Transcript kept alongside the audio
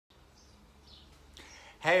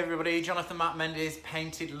Hey everybody, Jonathon Marc Mendes,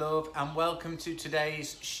 Painted Love, and welcome to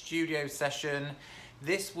today's studio session.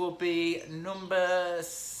 This will be number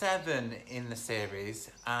 7 in the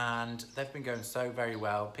series, and they've been going so very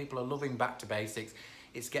well. People are loving back to basics.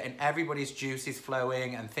 It's getting everybody's juices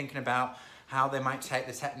flowing and thinking about how they might take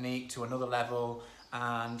the technique to another level,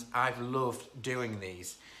 and I've loved doing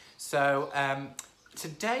these. So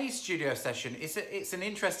today's studio session, it's an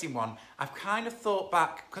interesting one. I've kind of thought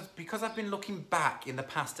back, because I've been looking back in the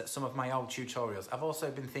past at some of my old tutorials. I've also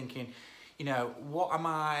been thinking, you know, what am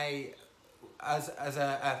I, as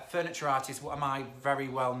a furniture artist, what am I very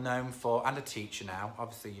well known for, and a teacher now,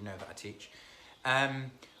 obviously you know that I teach.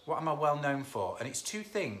 What am I well known for? And it's 2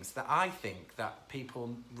 things that I think that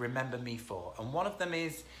people remember me for. And one of them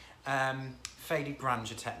is Faded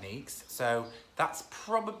Grandeur techniques. So that's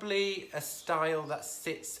probably a style that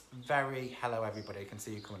sits very, hello everybody, I can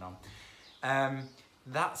see you coming on.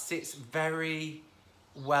 That sits very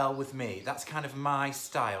well with me. That's kind of my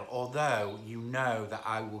style, although you know that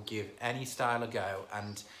I will give any style a go,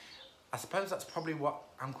 and I suppose that's probably what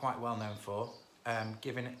I'm quite well known for.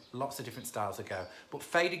 Giving lots of different styles a go, but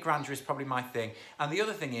Faded Grandeur is probably my thing. And the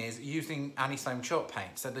other thing is using Annie Sloan chalk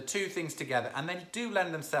paint. So the 2 things together, and they do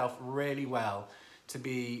lend themselves really well to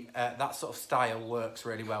be, that sort of style works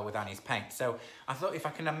really well with Annie's paint. So I thought if I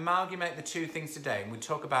can amalgamate the 2 things today, and we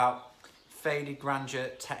talk about Faded Grandeur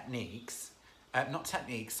techniques,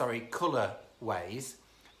 colour ways,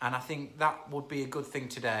 and I think that would be a good thing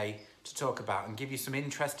today to talk about and give you some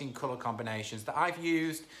interesting colour combinations that I've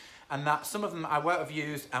used, and that some of them I won't have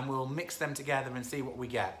used, and we'll mix them together and see what we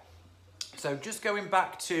get. So just going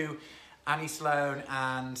back to Annie Sloan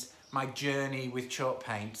and my journey with chalk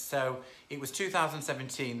paint. So it was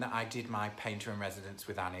 2017 that I did my painter in residence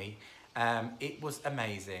with Annie. It was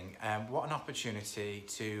amazing. What an opportunity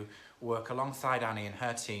to work alongside Annie and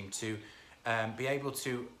her team to be able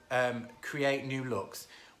to create new looks,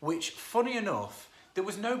 which, funny enough, there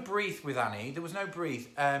was no brief with Annie, there was no brief,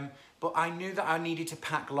 but I knew that I needed to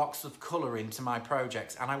pack lots of colour into my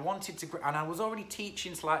projects, and I wanted to, and I was already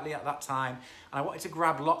teaching slightly at that time, and I wanted to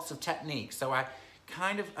grab lots of techniques, so I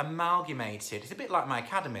kind of amalgamated, it's a bit like my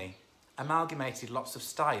academy, amalgamated lots of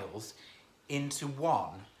styles into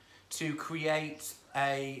one to create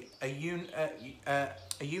a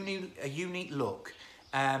unique look,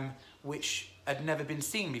 which had never been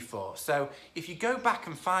seen before. So if you go back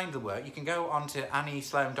and find the work, you can go onto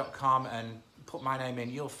anniesloan.com and put my name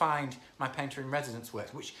in, you'll find my painter in residence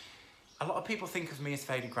works, which a lot of people think of me as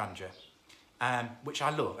Faded Grandeur, which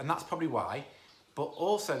I love, and that's probably why. But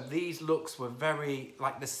also these looks were very,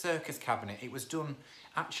 like the circus cabinet, it was done,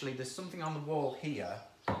 actually there's something on the wall here,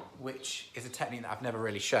 which is a technique that I've never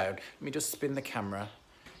really shown. Let me just spin the camera.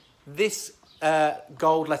 This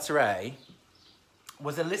gold letter A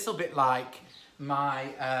was a little bit like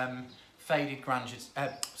my Faded Grandeur,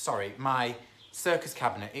 my circus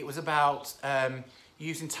cabinet. It was about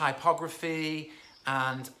using typography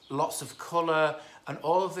and lots of colour and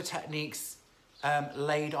all of the techniques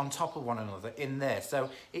laid on top of one another in there. So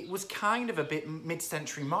it was kind of a bit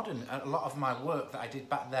mid-century modern, a lot of my work that I did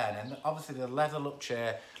back then. And obviously the leather look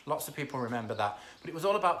chair, lots of people remember that. But it was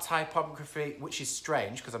all about typography, which is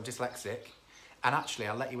strange because I'm dyslexic. And actually,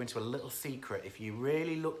 I'll let you into a little secret. If you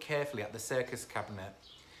really look carefully at the circus cabinet,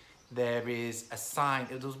 there is a sign,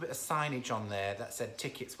 there was a bit of signage on there that said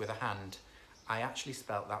tickets with a hand. I actually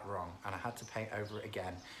spelt that wrong, and I had to paint over it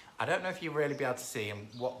again. I don't know if you'll really be able to see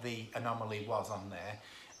what the anomaly was on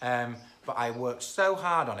there, but I worked so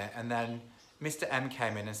hard on it, and then Mr. M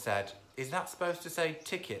came in and said, is that supposed to say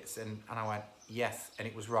tickets? And I went, yes, and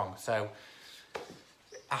it was wrong. So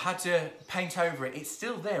I had to paint over it. It's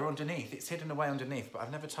still there underneath. It's hidden away underneath, but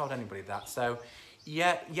I've never told anybody that. So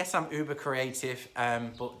yeah, yes, I'm uber creative,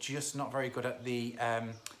 but just not very good at the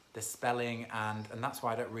spelling, and that's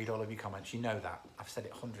why I don't read all of your comments. You know that. I've said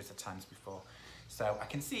it hundreds of times before. So I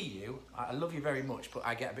can see you. I love you very much, but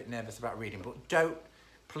I get a bit nervous about reading. But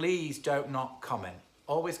please don't not comment.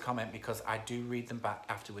 Always comment, because I do read them back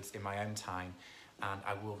afterwards in my own time, and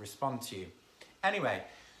I will respond to you. Anyway,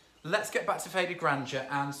 let's get back to Faded Grandeur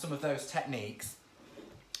and some of those techniques.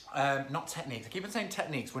 Not techniques, I keep on saying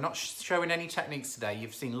techniques. We're not showing any techniques today.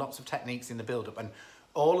 You've seen lots of techniques in the build-up, and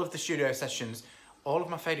all of the studio sessions, all of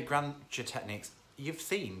my Faded Grandeur techniques you've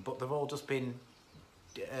seen, but they've all just been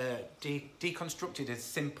deconstructed as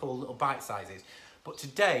simple little bite sizes. But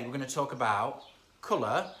today we're going to talk about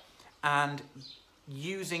colour and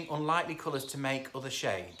using unlikely colours to make other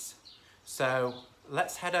shades. So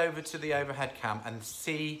let's head over to the overhead cam and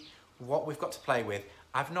see what we've got to play with.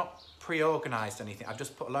 I've not pre-organised anything. I've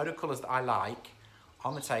just put a load of colours that I like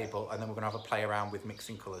on the table, and then we're going to have a play around with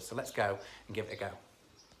mixing colours. So let's go and give it a go.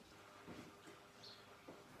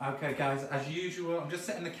 Okay guys, as usual, I'm just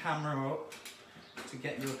setting the camera up to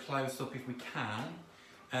get you a close-up if we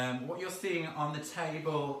can. What you're seeing on the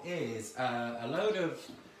table is a load of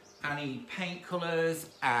Annie paint colours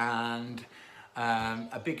and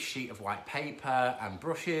a big sheet of white paper and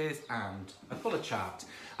brushes and a colour chart.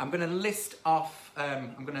 I'm going to list off,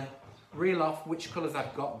 I'm going to reel off which colours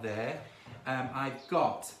I've got there. I've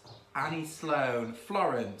got Annie Sloan,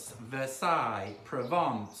 Florence, Versailles,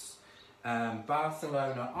 Provence,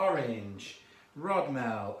 Barcelona Orange,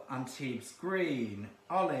 Rodmel, Antibes Green,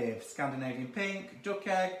 Olive, Scandinavian Pink, Duck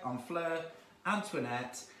Egg, Honfleur,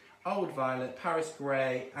 Antoinette, Old Violet, Paris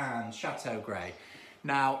Grey and Chateau Grey.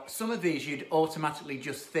 Now, some of these you'd automatically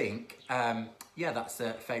just think, yeah, that's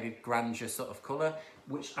a Faded Grandeur sort of colour,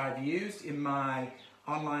 which I've used in my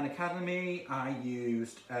online academy. I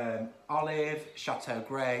used Olive, Chateau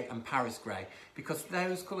Grey and Paris Grey because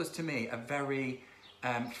those colours to me are very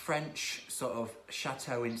French sort of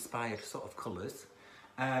chateau inspired sort of colours.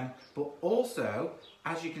 But also,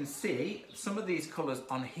 as you can see, some of these colours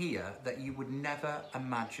on here that you would never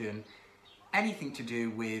imagine anything to do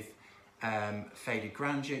with Faded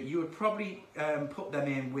Grandeur. You would probably put them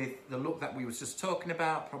in with the look that we was just talking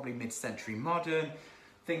about, probably mid-century modern,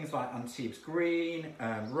 things like Antibes Green,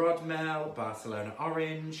 Rodmel, Barcelona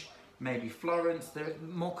Orange, maybe Florence. They're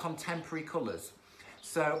more contemporary colours.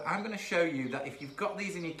 So I'm going to show you that if you've got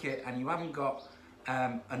these in your kit and you haven't got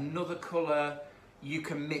another colour, you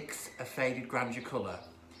can mix a Faded Grandeur colour.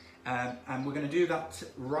 And we're going to do that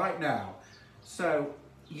right now. So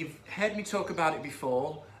you've heard me talk about it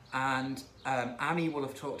before, and Annie will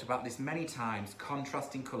have talked about this many times,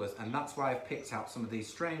 contrasting colours, and that's why I've picked out some of these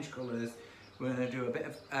strange colours. We're going to do a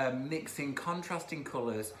bit of mixing contrasting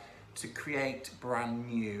colours to create brand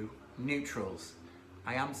new neutrals.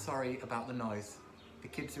 I am sorry about the noise. The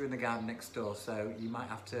kids are in the garden next door, so you might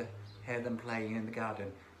have to hear them playing in the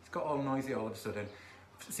garden. It's got all noisy all of a sudden.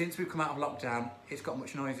 Since we've come out of lockdown, it's got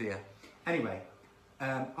much noisier. Anyway,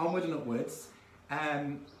 onward and upwards.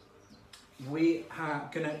 We are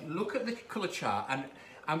going to look at the colour chart, and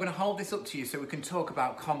I'm going to hold this up to you so we can talk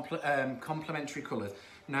about complementary colours.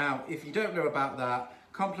 Now, if you don't know about that,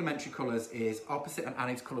 complementary colours is opposite on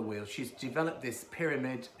Annie's colour wheel. She's developed this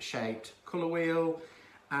pyramid-shaped colour wheel,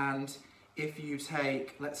 and if you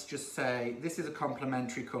take, let's just say, this is a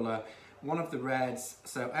complementary colour, one of the reds,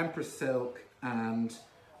 so Empress Silk and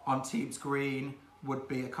Antibes Green would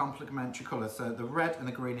be a complementary colour. So the red and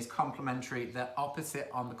the green is complementary, they're opposite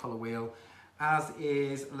on the colour wheel, as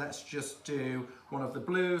is, let's just do one of the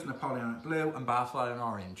blues, Napoleonic Blue and Barcelona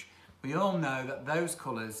Orange. We all know that those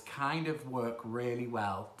colours kind of work really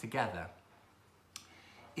well together.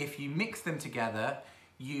 If you mix them together,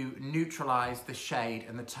 you neutralise the shade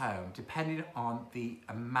and the tone depending on the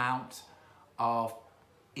amount of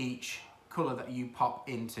each colour that you pop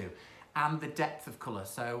into and the depth of colour.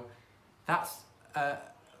 So that's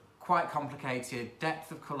quite complicated.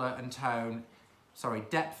 Depth of colour and tone, sorry,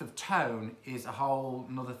 depth of tone is a whole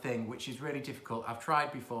nother thing which is really difficult. I've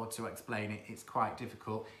tried before to explain it, it's quite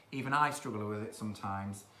difficult. Even I struggle with it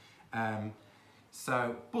sometimes.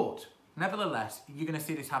 But nevertheless, you're going to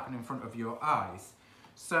see this happen in front of your eyes.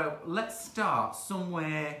 So let's start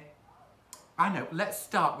somewhere, let's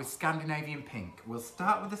start with Scandinavian Pink. We'll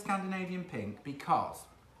start with the Scandinavian Pink because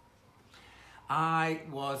I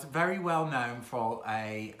was very well known for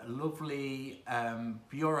a lovely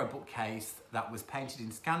bureau bookcase that was painted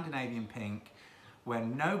in Scandinavian Pink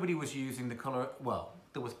when nobody was using the colour. Well,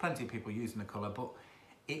 there was plenty of people using the colour, but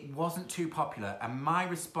it wasn't too popular. And my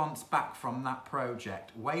response back from that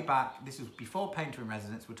project, way back, this was before Painter in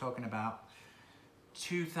Residence, we're talking about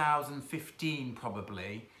 2015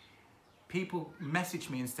 probably, people messaged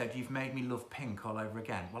me and said, "You've made me love pink all over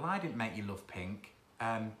again." Well, I didn't make you love pink.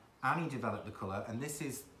 Annie developed the colour, and this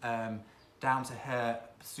is down to her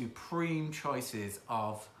supreme choices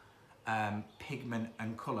of pigment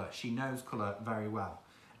and colour. She knows colour very well,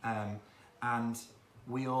 and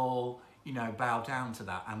we all, you know, bow down to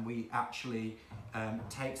that, and we actually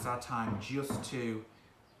takes our time just to.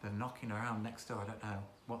 They're knocking around next door. I don't know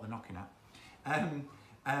what they're knocking at.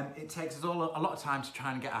 It takes us all a lot of time to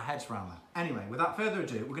try and get our heads around that. Anyway, without further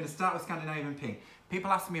ado, we're going to start with Scandinavian Pink.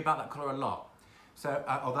 People ask me about that colour a lot, so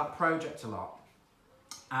or that project a lot.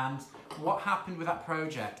 And what happened with that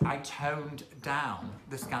project, I toned down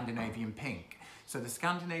the Scandinavian Pink. So the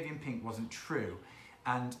Scandinavian Pink wasn't true.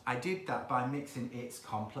 And I did that by mixing its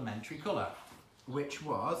complementary colour, which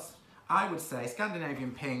was, I would say,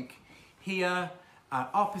 Scandinavian Pink here,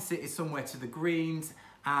 opposite is somewhere to the greens,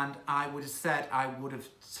 and I would have said,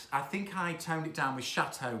 I think I toned it down with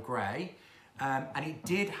Chateau Grey, and it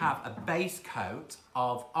did have a base coat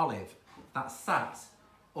of olive that sat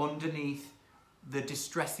underneath the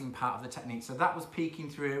distressing part of the technique. So that was peeking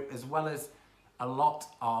through, as well as a lot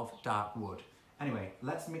of dark wood. Anyway,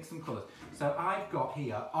 let's mix some colours. So I've got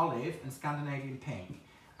here olive and Scandinavian pink,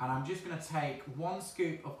 and I'm just going to take 1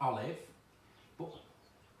 scoop of olive, but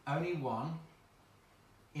only 1,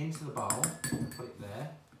 into the bowl, put it there.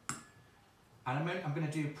 And I'm going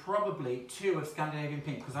to do probably 2 of Scandinavian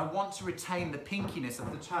pink, because I want to retain the pinkiness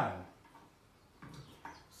of the tone.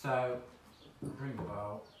 So, bring the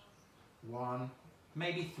bowl, 1,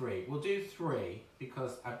 maybe 3. We'll do 3,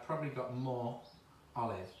 because I've probably got more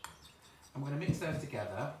olive. I'm going to mix those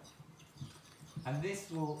together, and this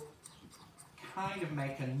will kind of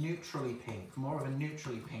make a neutrally pink, more of a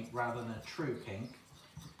neutrally pink rather than a true pink,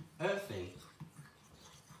 earthy.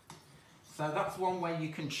 So that's one way you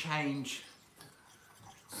can change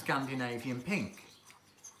Scandinavian pink.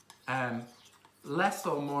 Less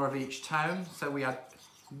or more of each tone, so we had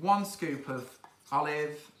 1 scoop of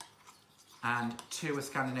olive and 2 of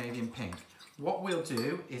Scandinavian pink. What we'll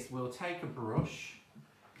do is we'll take a brush,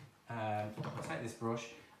 I'll take this brush,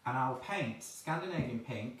 and I'll paint Scandinavian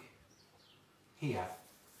pink here.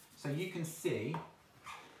 So you can see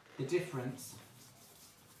the difference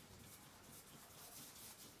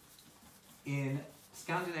in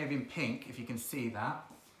Scandinavian pink, if you can see that,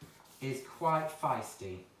 is quite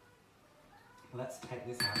feisty. Let's take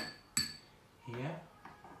this out here.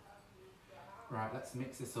 Right, let's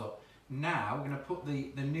mix this up. Now we're going to put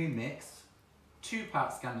the new mix, 2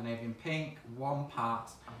 parts Scandinavian pink, 1 part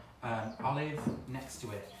olive next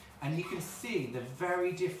to it. And you can see the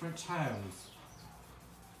very different tones.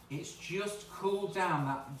 It's just cooled down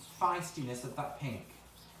that feistiness of that pink.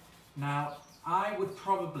 Now, I would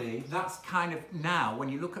probably, that's kind of, now when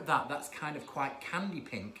you look at that, that's kind of quite candy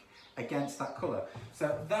pink against that colour.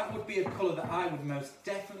 So that would be a colour that I would most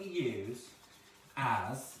definitely use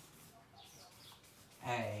as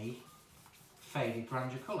a Faded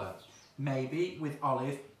Grandeur colour. Maybe with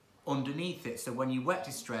olive underneath it. So when you wet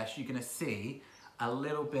distress, you're going to see a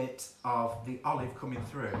little bit of the olive coming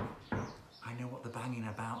through. I know what they're banging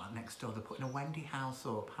about next door. They're putting a Wendy house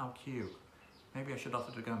up. How cute. Maybe I should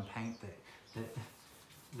offer to go and paint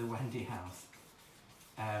the Wendy house.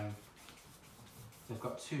 They've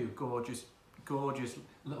got 2 gorgeous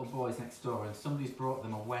little boys next door, and somebody's brought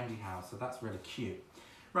them a Wendy house, so that's really cute.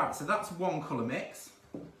 Right, so that's 1 colour mix.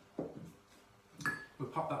 We'll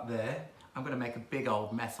pop that there. I'm going to make a big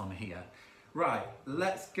old mess on here. Right,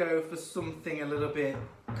 let's go for something a little bit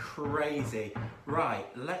crazy. Right,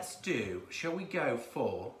 shall we go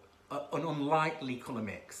for an unlikely colour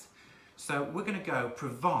mix? So we're going to go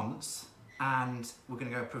Provence and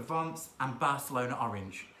Barcelona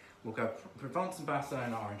orange. We'll go Provence and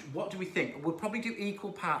Barcelona orange. What do we think? We'll probably do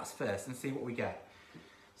equal parts first and see what we get.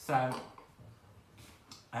 So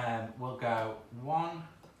we'll go one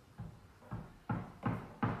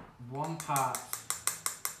part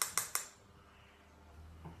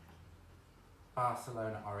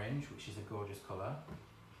Barcelona orange, which is a gorgeous colour,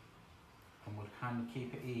 and we'll kind of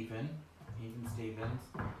keep it even Stevens,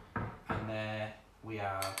 and there we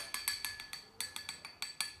are.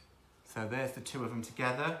 So there's the 2 of them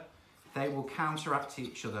together. They will counteract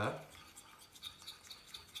each other.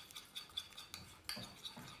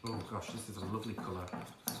 Oh gosh, this is a lovely colour.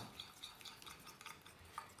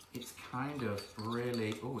 It's kind of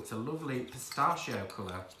really, oh, it's a lovely pistachio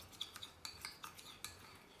colour.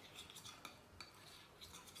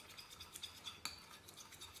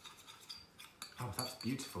 Oh, that's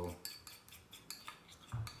beautiful.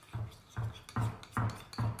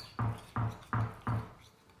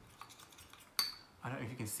 I don't know if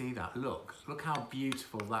you can see that. Look how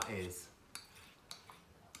beautiful that is.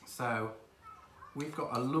 So we've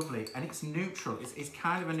got a lovely, and it's neutral. It's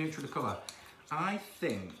kind of a neutral colour. I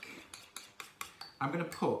think I'm going to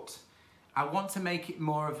put, I want to make it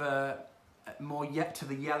more of a, more yet to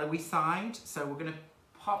the yellowy side. So we're going to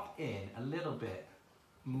pop in a little bit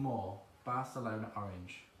more Barcelona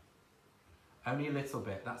orange. Only a little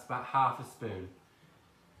bit, that's about half a spoon.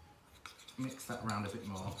 Mix that around a bit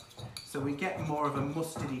more. So we get more of a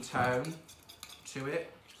mustardy tone to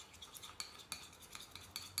it.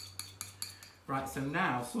 Right, so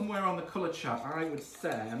now, somewhere on the colour chart, I would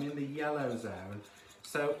say I'm in the yellow zone.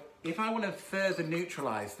 So if I want to further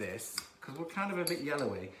neutralise this, because we're kind of a bit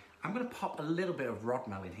yellowy, I'm going to pop a little bit of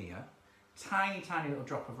rodmel in here. Tiny, tiny little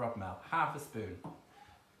drop of rodmel, half a spoon.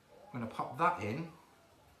 I'm going to pop that in,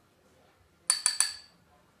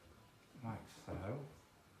 like so.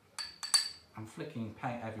 I'm flicking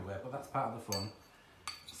paint everywhere, but that's part of the fun.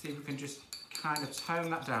 See if we can just kind of tone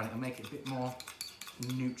that down and make it a bit more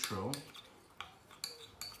neutral.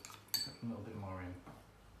 Put a little bit more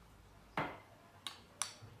in.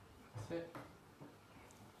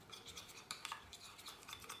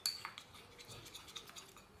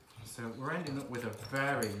 So we're ending up with a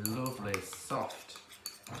very lovely, soft,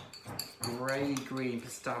 grey-green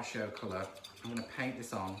pistachio colour. I'm going to paint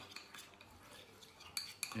this on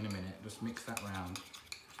in a minute, just mix that round.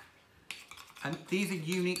 And these are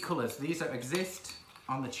unique colours. These don't exist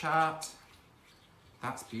on the chart.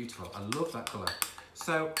 That's beautiful. I love that colour.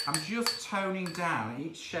 So I'm just toning down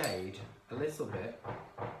each shade a little bit.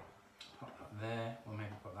 Pop that there, or maybe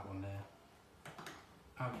put that one there.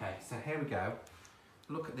 Okay, so here we go.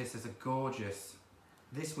 Look at this as a gorgeous,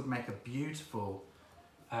 this would make a beautiful,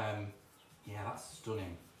 yeah, that's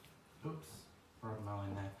stunning. Oops, broke my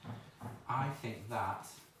line there. I think that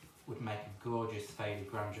would make a gorgeous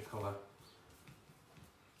Faded Grandeur colour.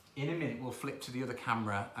 In a minute we'll flip to the other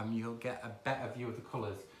camera and you'll get a better view of the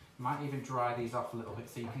colours. Might even dry these off a little bit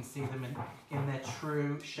so you can see them in their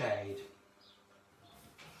true shade.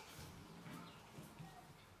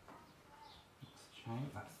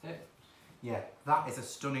 That's it. Yeah, that is a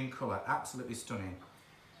stunning colour, absolutely stunning.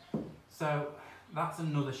 So that's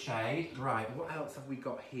another shade. Right, what else have we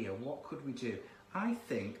got here? What could we do? I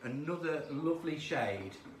think another lovely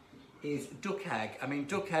shade is Duck Egg. I mean,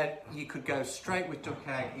 Duck Egg, you could go straight with Duck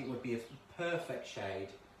Egg. It would be a perfect shade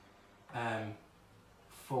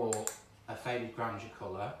for a Faded Grandeur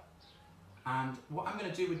colour. And what I'm going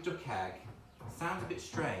to do with Duck Egg sounds a bit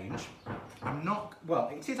strange. I'm not, well,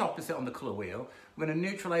 it is opposite on the colour wheel. We're going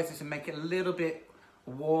to neutralise this and make it a little bit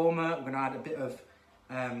warmer. We're going to add a bit of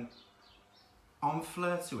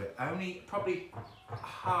enfleur to it. Only probably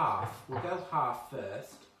half. We'll go half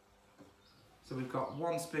first. So we've got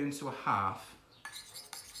 1 spoon to a half.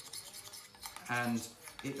 And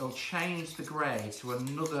it'll change the grey to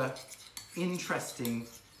another interesting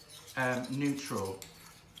neutral.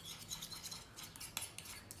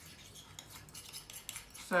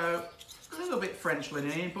 So a little bit French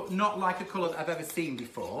linen, but not like a colour that I've ever seen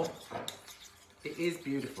before. It is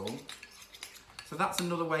beautiful. So that's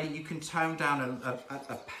another way you can tone down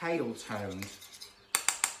a pale tone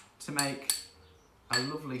to make a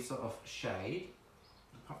lovely sort of shade.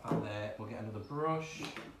 Pop that there, we'll get another brush.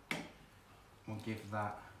 We'll give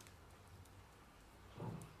that.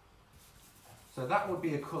 So that would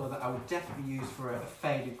be a colour that I would definitely use for a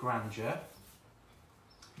Faded Grandeur.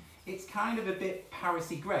 It's kind of a bit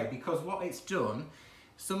Parisy grey because what it's done,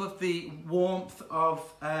 some of the warmth of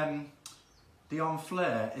the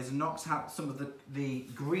enfleur has knocked out some of the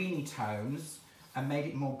greeny tones and made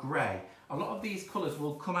it more grey. A lot of these colours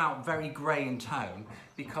will come out very grey in tone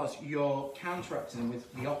because you're counteracting them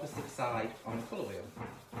with the opposite side on the colour wheel.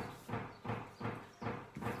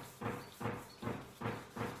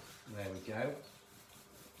 There we go.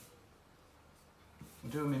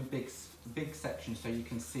 We'll do them in big sections so you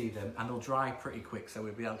can see them, and they'll dry pretty quick so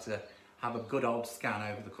we'll be able to have a good old scan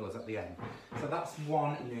over the colours at the end. So that's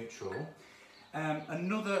one neutral.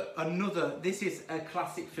 Another, this is a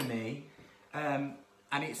classic for me, and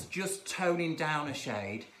it's just toning down a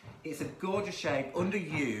shade. It's a gorgeous shade,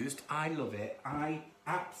 underused. I love it. I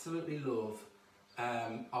absolutely love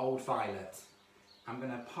Old Violet. I'm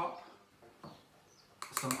going to pop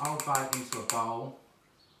some Old Violet into a bowl.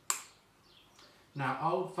 Now,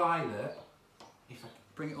 Old Violet, if I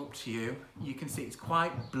bring it up to you, you can see it's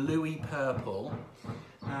quite bluey purple.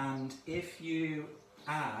 And if you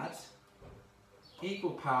add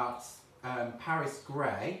equal parts Paris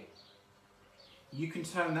Grey, you can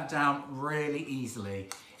tone that down really easily.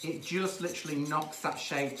 It just literally knocks that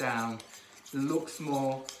shade down, looks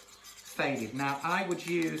more faded. Now, I would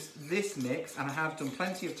use this mix, and I have done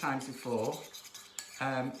plenty of times before.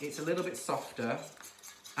 It's a little bit softer,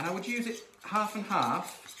 and I would use it half and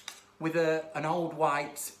half with an old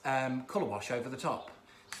white colour wash over the top.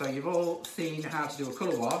 So you've all seen how to do a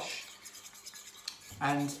colour wash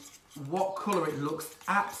and what colour it looks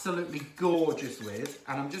absolutely gorgeous with.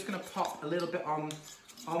 And I'm just going to pop a little bit on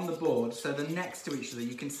the board so they're next to each other.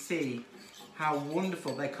 You can see how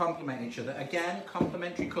wonderful they complement each other. Again,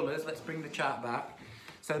 complementary colours. Let's bring the chart back.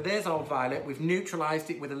 So there's Old Violet. We've neutralised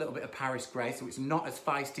it with a little bit of Paris Grey, so it's not as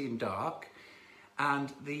feisty and dark.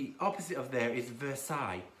 And the opposite of there is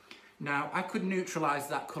Versailles. Now, I could neutralise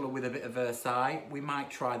that colour with a bit of Versailles. We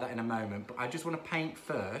might try that in a moment, but I just want to paint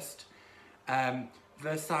first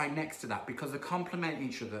Versailles next to that because they complement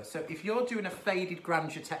each other. So if you're doing a Faded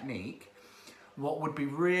Grandeur technique, what would be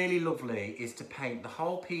really lovely is to paint the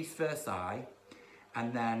whole piece Versailles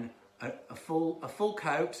and then a full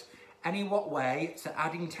coat, any what way, so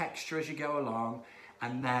adding texture as you go along,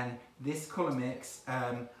 and then this colour mix,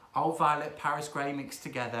 Old Violet, Paris Grey mixed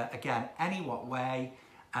together, again, any what way,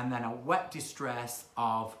 and then a wet distress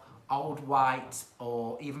of Old White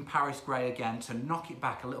or even Paris Grey again to knock it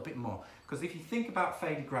back a little bit more. Because if you think about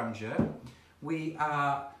Faded Grandeur, we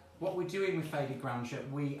are what we're doing with Faded Grandeur,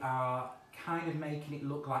 we are kind of making it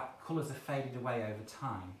look like colours have faded away over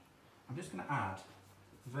time. I'm just going to add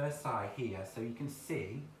Versailles here so you can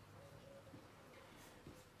see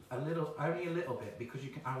a little, only a little bit, because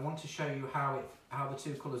I want to show you how the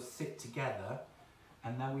two colours sit together,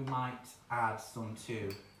 and then we might add some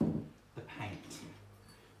to the paint.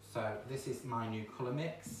 So this is my new colour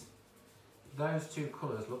mix. Those two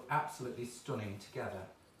colours look absolutely stunning together.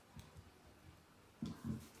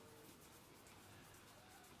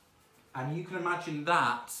 And you can imagine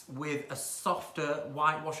that with a softer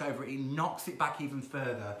whitewash over it, it knocks it back even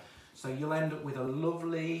further. So you'll end up with a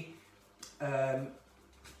lovely,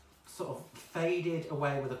 sort of faded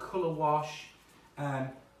away with a colour wash.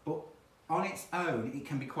 But on its own, it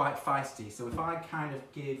can be quite feisty. So if I kind of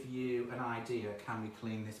give you an idea, can we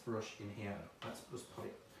clean this brush in here? Let's just put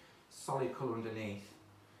it solid colour underneath.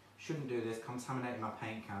 Shouldn't do this, contaminating my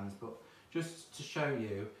paint cans, but just to show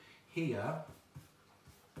you here,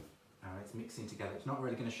 it's mixing together, it's not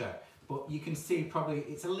really going to show, but you can see probably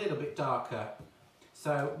it's a little bit darker.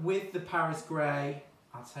 So with the Paris Grey,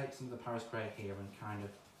 I'll take some of the Paris Grey here and kind of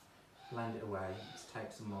blend it away. Let's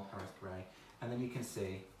take some more Paris Grey, and then you can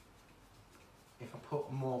see, if I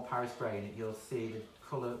put more Paris Grey in it, you'll see the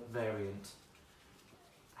colour variant,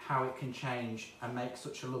 how it can change and make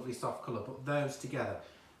such a lovely soft colour. Put those together.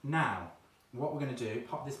 Now, what we're going to do,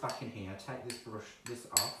 pop this back in here, take this brush, this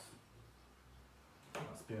off,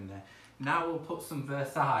 that spoon there. Now we'll put some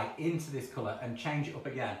Versailles into this colour and change it up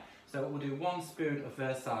again. So we'll do 1 spoon of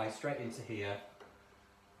Versailles straight into here,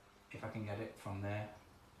 if I can get it from there.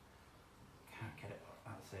 Can't get it,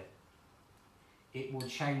 that's it. It will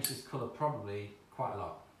change this colour probably quite a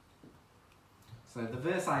lot. So the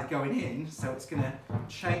Versailles is going in, so it's going to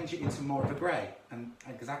change it into more of a grey, and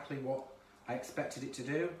exactly what I expected it to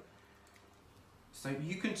do. So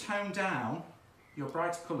you can tone down your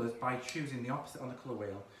brighter colours by choosing the opposite on the colour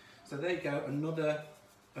wheel. So there you go,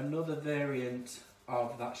 another variant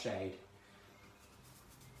of that shade.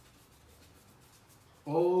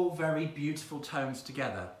 All very beautiful tones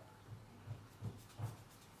together.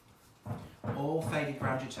 All Faded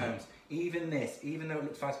Grandeur tones. Even this, even though it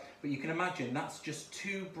looks fast, but you can imagine that's just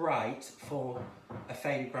too bright for a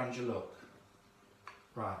Faded Grandeur look.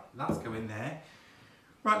 Right, that's going there.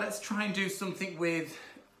 Right, let's try and do something with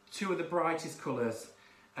 2 of the brightest colours.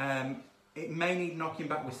 It may need knocking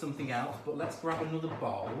back with something else, but let's grab another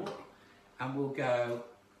bowl and we'll go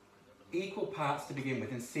equal parts to begin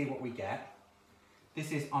with and see what we get.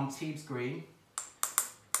 This is Antibes Green.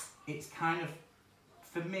 It's kind of,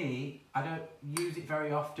 for me, I don't use it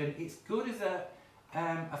very often. It's good as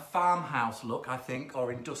a farmhouse look, I think,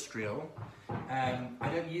 or industrial. I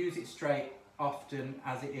don't use it straight often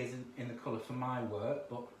as it is in the colour for my work,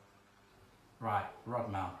 but right,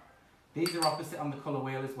 Rodmel. These are opposite on the colour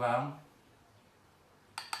wheel as well.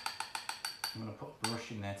 I'm going to put a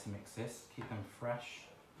brush in there to mix this, keep them fresh.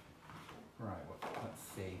 Right, let's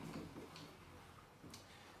see.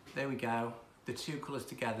 There we go, the 2 colours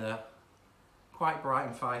together, quite bright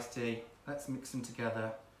and feisty. Let's mix them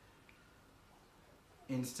together.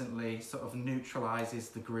 Instantly sort of neutralises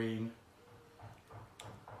the green.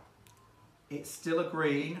 It's still a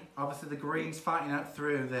green, obviously the green's fighting out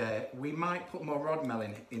through there. We might put more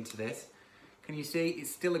Rodmel into this. Can you see,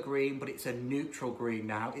 it's still a green, but it's a neutral green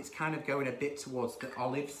now. It's kind of going a bit towards the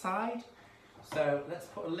olive side. So let's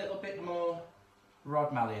put a little bit more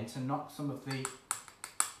Rodmel in to knock some of the,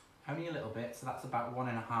 only a little bit, so that's about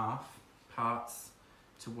 1.5 parts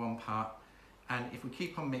to 1 part. And if we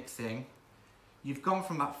keep on mixing, you've gone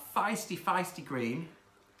from that feisty green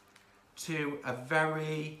to a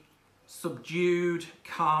very subdued,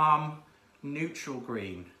 calm, neutral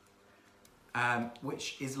green,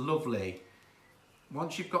 which is lovely.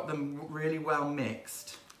 Once you've got them really well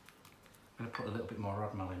mixed, I'm going to put a little bit more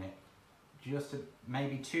Rodmel in it. Just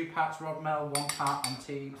maybe 2 parts Rodmel, 1 part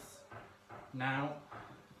Antibes. Now,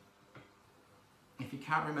 if you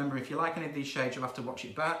can't remember, if you like any of these shades, you'll have to watch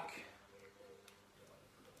it back.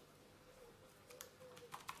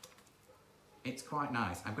 It's quite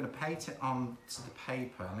nice. I'm going to paint it onto the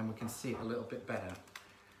paper and then we can see it a little bit better.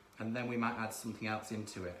 And then we might add something else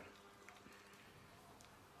into it.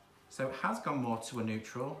 So it has gone more to a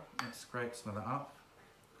neutral. Let's scrape some of that off.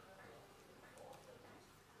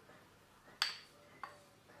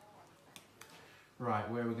 Right,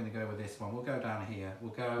 where are we going to go with this one? We'll go down here.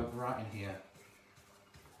 We'll go right in here.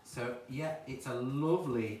 So yeah, it's a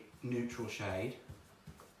lovely neutral shade.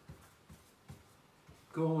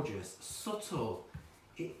 Gorgeous, subtle.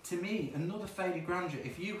 To me, another Faded Grandeur.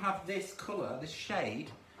 If you have this colour, this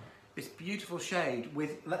shade, this beautiful shade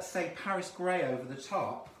with, let's say, Paris Grey over the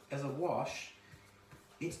top as a wash,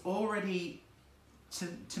 it's already,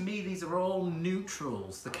 to me, these are all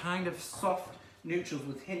neutrals, the kind of soft neutrals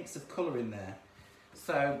with hints of colour in there.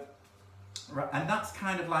 So, and that's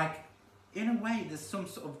kind of like, in a way, there's some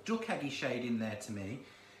sort of duck eggy shade in there to me.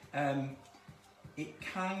 It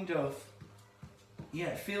kind of, yeah,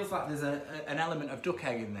 it feels like there's an element of duck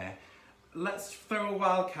egg in there. Let's throw a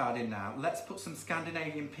wild card in now. Let's put some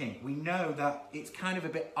Scandinavian pink. We know that it's kind of a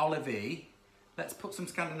bit olivey. Let's put some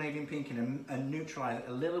Scandinavian pink in and neutralise it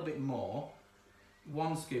a little bit more.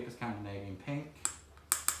 1 scoop of Scandinavian pink.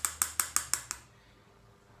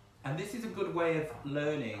 And this is a good way of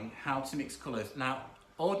learning how to mix colours. Now,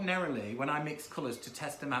 ordinarily, when I mix colours to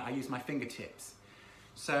test them out, I use my fingertips.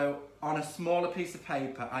 So, on a smaller piece of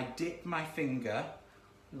paper, I dip my finger,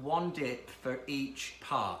 1 dip for each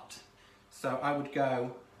part. So I would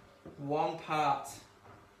go 1 part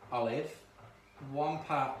olive, 1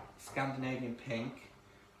 part Scandinavian pink,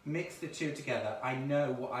 mix the 2 together. I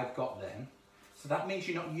know what I've got then. So that means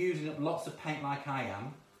you're not using up lots of paint like I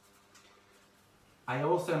am. I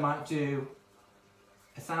also might do,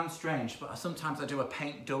 it sounds strange, but sometimes I do a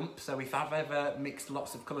paint dump. So if I've ever mixed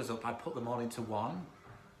lots of colours up, I put them all into one.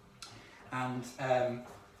 And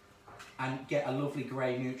get a lovely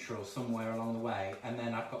grey neutral somewhere along the way, and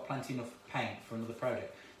then I've got plenty enough paint for another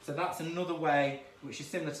product. So that's another way, which is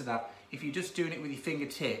similar to that. If you're just doing it with your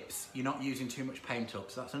fingertips, you're not using too much paint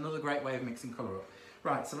up. So that's another great way of mixing colour up.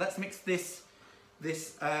 Right, so let's mix this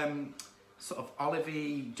sort of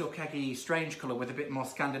olivey, duck eggy, strange colour with a bit more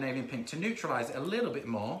Scandinavian pink to neutralise it a little bit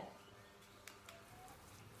more.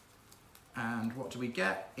 And what do we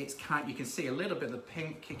get? It's kind, you can see a little bit of the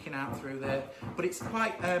pink kicking out through there, but it's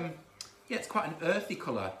quite, yeah, it's quite an earthy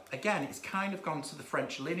colour. Again, it's kind of gone to the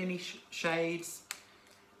French linen-y shades.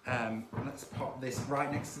 Let's pop this right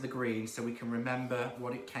next to the green so we can remember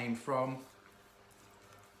what it came from.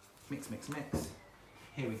 Mix, mix, mix.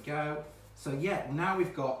 Here we go. So yeah, now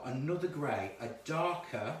we've got another grey, a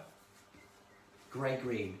darker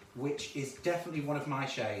grey-green, which is definitely one of my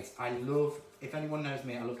shades. I love, if anyone knows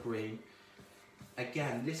me, I love green.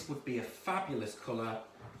 Again, this would be a fabulous colour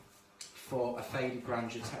for a faded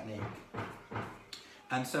grandeur technique.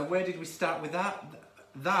 And so where did we start with that?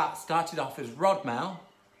 That started off as Rodmel.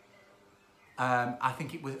 I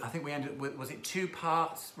think we ended up with, was it 2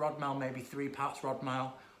 parts Rodmel, maybe 3 parts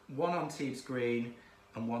Rodmel, 1 on Thieves Green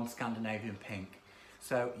and 1 Scandinavian pink.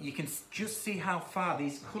 So you can just see how far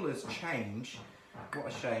these colours change. What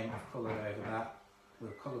a shame, I've coloured over that.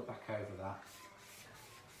 We'll colour back over that.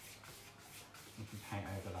 You can paint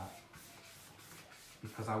over that.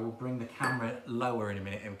 Because I will bring the camera lower in a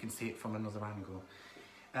minute and we can see it from another angle.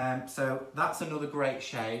 So that's another great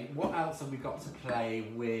shade. What else have we got to play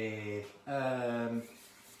with?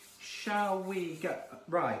 Shall we go?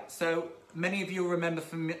 Right, so many of you remember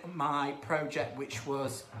from my project which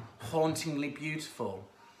was Hauntingly Beautiful.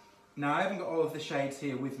 Now I haven't got all of the shades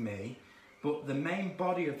here with me, but the main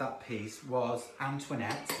body of that piece was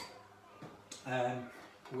Antoinette,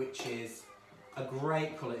 which is a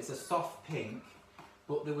great colour. It's a soft pink,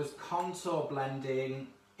 but there was contour blending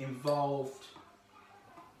involved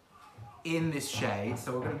in this shade,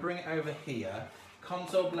 so we're going to bring it over here.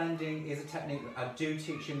 Contour blending is a technique that I do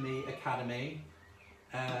teach in the academy.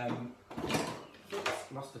 Oops,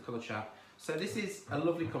 lost the colour chart. So this is a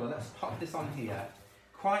lovely colour. Let's pop this on here.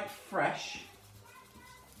 Quite fresh,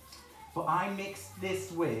 but I mixed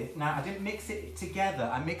this with, now I didn't mix it together,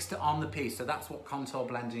 I mixed it on the piece, so that's what contour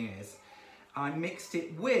blending is. I mixed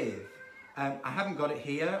it with, I haven't got it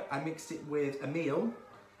here, I mixed it with Emile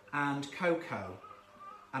and cocoa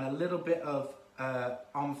and a little bit of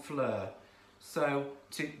Enfleur. So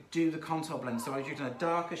to do the contour blend, so I was using a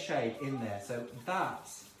darker shade in there. So that,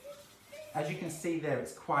 as you can see there,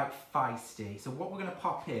 it's quite feisty. So what we're going to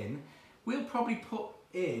pop in, we'll probably put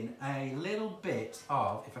in a little bit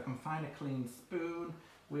of, if I can find a clean spoon,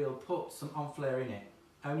 we'll put some Enfleur in it.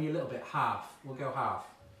 Only a little bit, half. We'll go half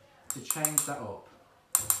to change that up.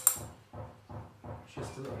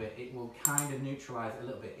 Just a little bit. It will kind of neutralise it a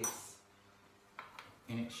little bit. It's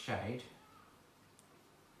in its shade.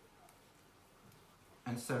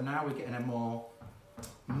 And so now we're getting a more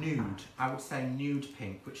nude, I would say nude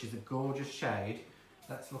pink, which is a gorgeous shade.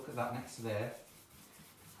 Let's look at that next to there.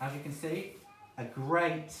 As you can see, a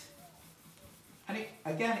great, and it,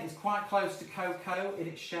 again, it's quite close to cocoa in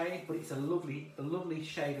its shade, but it's a lovely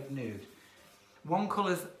shade of nude. One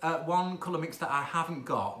colour mix that I haven't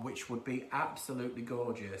got, which would be absolutely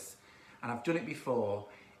gorgeous, and I've done it before,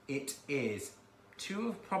 it is two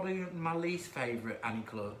of probably my least favourite Annie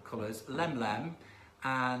colours, Lem Lem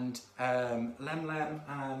and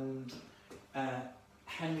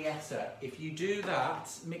Henrietta. If you do that,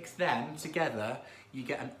 mix them together, you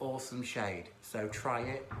get an awesome shade. So try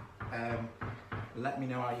it. Let me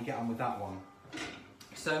know how you get on with that one.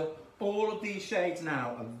 So all of these shades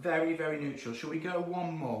now are very, very neutral. Shall we go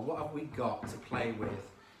one more? What have we got to play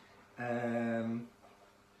with?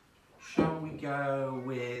 Shall we go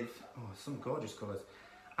with, oh, some gorgeous colours.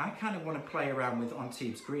 I kind of want to play around with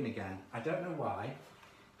Antibes Green again. I don't know why.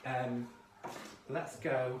 Let's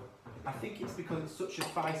go, I think it's because it's such a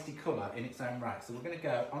feisty colour in its own right. So we're going to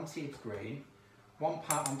go Antibes Green, 1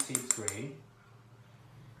 part Antibes Green.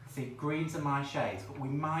 See, greens are my shades, but we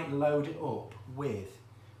might load it up with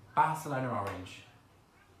Barcelona Orange.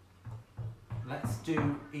 Let's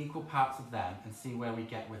do equal parts of them and see where we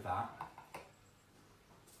get with that.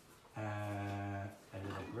 A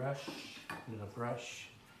little brush.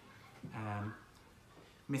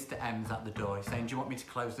 Mr. M's at the door saying, do you want me to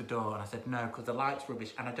close the door? And I said, no, because the light's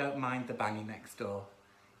rubbish and I don't mind the banging next door.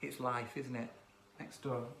 It's life, isn't it? Next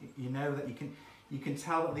door. You know that you can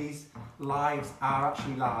tell that these lives are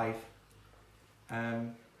actually live. I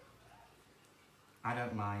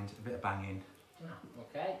don't mind a bit of banging. Oh,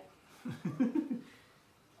 okay.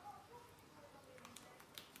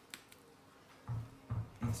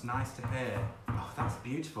 It's nice to hear. Oh, that's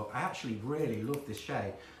beautiful. I actually really love this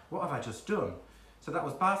shade. What have I just done? So that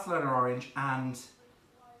was Barcelona Orange and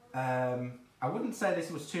I wouldn't say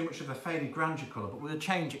this was too much of a Faded Grandeur colour, but we'll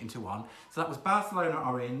change it into one. So that was Barcelona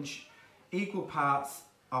Orange, equal parts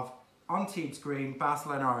of Antibes Green,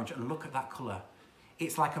 Barcelona Orange, and look at that colour.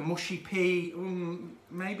 It's like a mushy pea,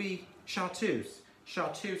 maybe chartreuse.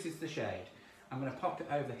 Chartreuse is the shade. I'm going to pop it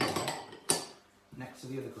over here next to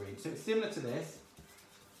the other green. So it's similar to this.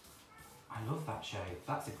 I love that shade.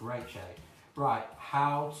 That's a great shade. Right,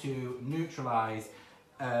 how to neutralise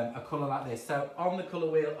a colour like this. So on the colour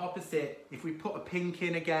wheel opposite, if we put a pink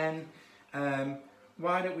in again,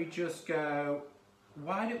 why don't we just go,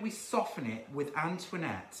 why don't we soften it with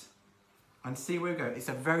Antoinette and see where we go. It's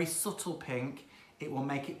a very subtle pink. It will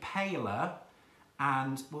make it paler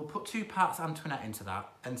and we'll put 2 parts Antoinette into that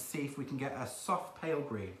and see if we can get a soft pale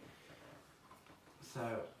green.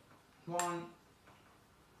 So 1,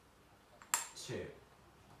 2.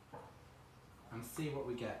 And see what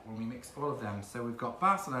we get when we mix all of them. So we've got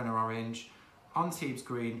Barcelona Orange, Antibes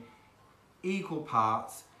Green, equal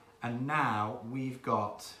parts, and now we've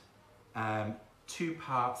got 2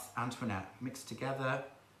 parts Antoinette mixed together.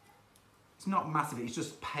 It's not massive, it's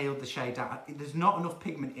just paled the shade out. There's not enough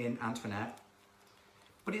pigment in Antoinette,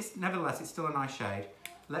 but it's nevertheless, it's still a nice shade.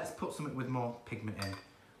 Let's put something with more pigment in.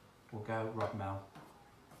 We'll go Rodmel.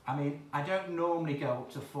 I mean, I don't normally go up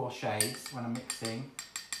to 4 shades when I'm mixing,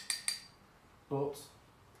 but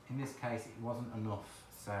in this case it wasn't enough,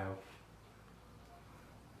 so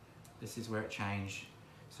this is where it changed.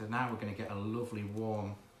 So now we're going to get a lovely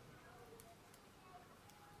warm,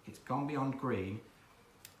 it's gone beyond green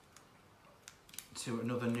to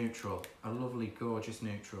another neutral, a lovely gorgeous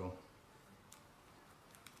neutral.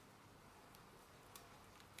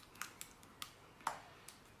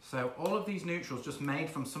 So all of these neutrals just made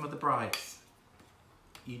from some of the brights.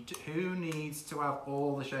 Who needs to have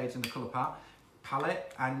all the shades in the colour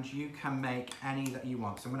palette, and you can make any that you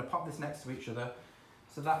want. So I'm going to pop this next to each other.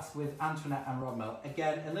 So that's with Antoinette and Rodmel.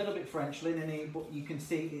 Again, a little bit French linen-y, but you can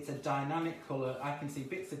see it's a dynamic colour. I can see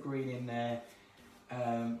bits of green in there,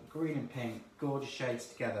 green and pink, gorgeous shades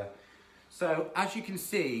together. So as you can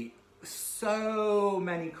see, so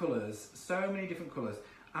many colours, so many different colours.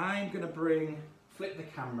 I'm going to flip the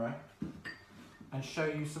camera and show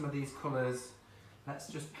you some of these colours. Let's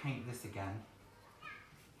just paint this again,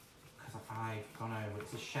 because I've gone over.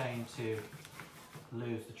 It's a shame to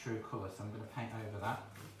lose the true colour, so I'm going to paint over that.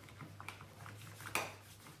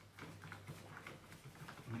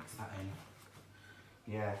 Mix that in.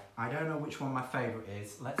 Yeah, I don't know which one my favourite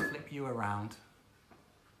is. Let's flip you around.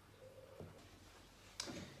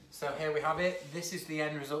 So here we have it. This is the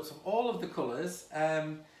end results of all of the colours.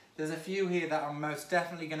 There's a few here that I'm most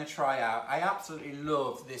definitely going to try out. I absolutely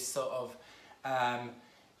love this sort of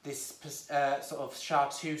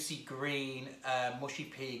chartreusey green mushy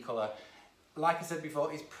pea colour. Like I said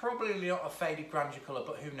before, it's probably not a Faded Grandeur colour,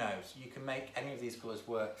 but who knows? You can make any of these colours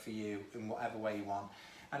work for you in whatever way you want.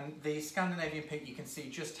 And the Scandinavian pink, you can see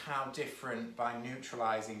just how different by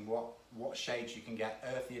neutralising what shades you can get,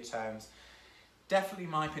 earthier tones. Definitely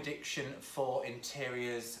my prediction for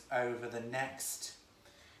interiors over the next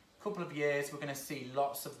couple of years. We're going to see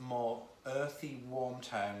lots of more earthy, warm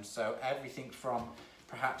tones. So everything from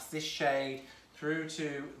perhaps this shade through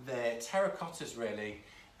to the terracottas, really.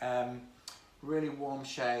 Really warm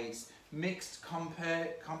shades, mixed,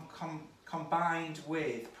 combined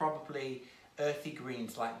with probably earthy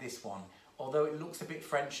greens like this one. Although it looks a bit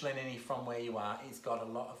French linen-y from where you are, it's got a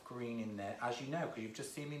lot of green in there, as you know, because you've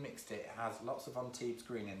just seen me mixed it. It has lots of Antibes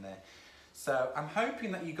green in there. So I'm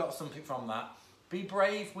hoping that you got something from that. Be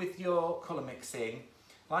brave with your colour mixing.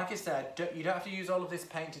 Like I said, you don't have to use all of this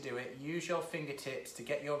paint to do it. Use your fingertips to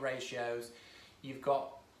get your ratios. You've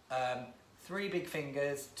got 3 big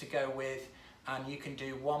fingers to go with, and you can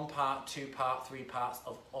do 1 part, 2 part, 3 parts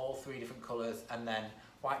of all 3 different colours, and then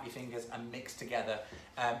wipe your fingers and mix together.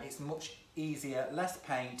 It's much easier, less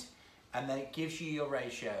paint, and then it gives you your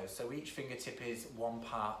ratio. So each fingertip is 1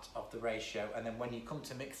 part of the ratio, and then when you come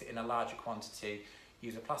to mix it in a larger quantity,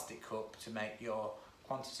 use a plastic cup to make your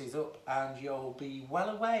quantities up, and you'll be well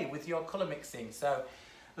away with your colour mixing. So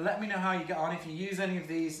let me know how you get on. If you use any of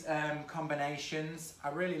these combinations, I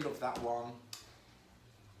really love that one.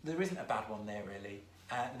 There isn't a bad one there really,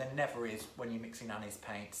 and there never is when you're mixing Annie's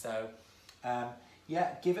paint. So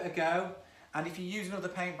yeah, give it a go. And if you're using other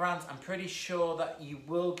paint brands, I'm pretty sure that you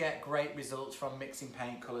will get great results from mixing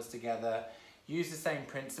paint colours together. Use the same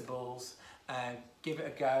principles, give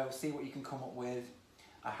it a go, see what you can come up with.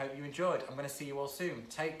 I hope you enjoyed. I'm going to see you all soon.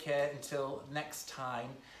 Take care until next time.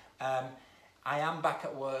 I am back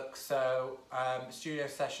at work, so studio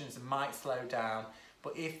sessions might slow down,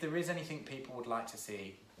 but if there is anything people would like to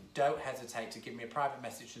see, don't hesitate to give me a private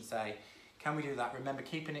message and say, can we do that? Remember,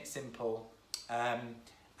 keeping it simple,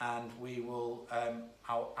 and we will,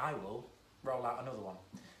 I will roll out another one.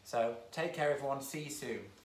 So take care everyone, see you soon.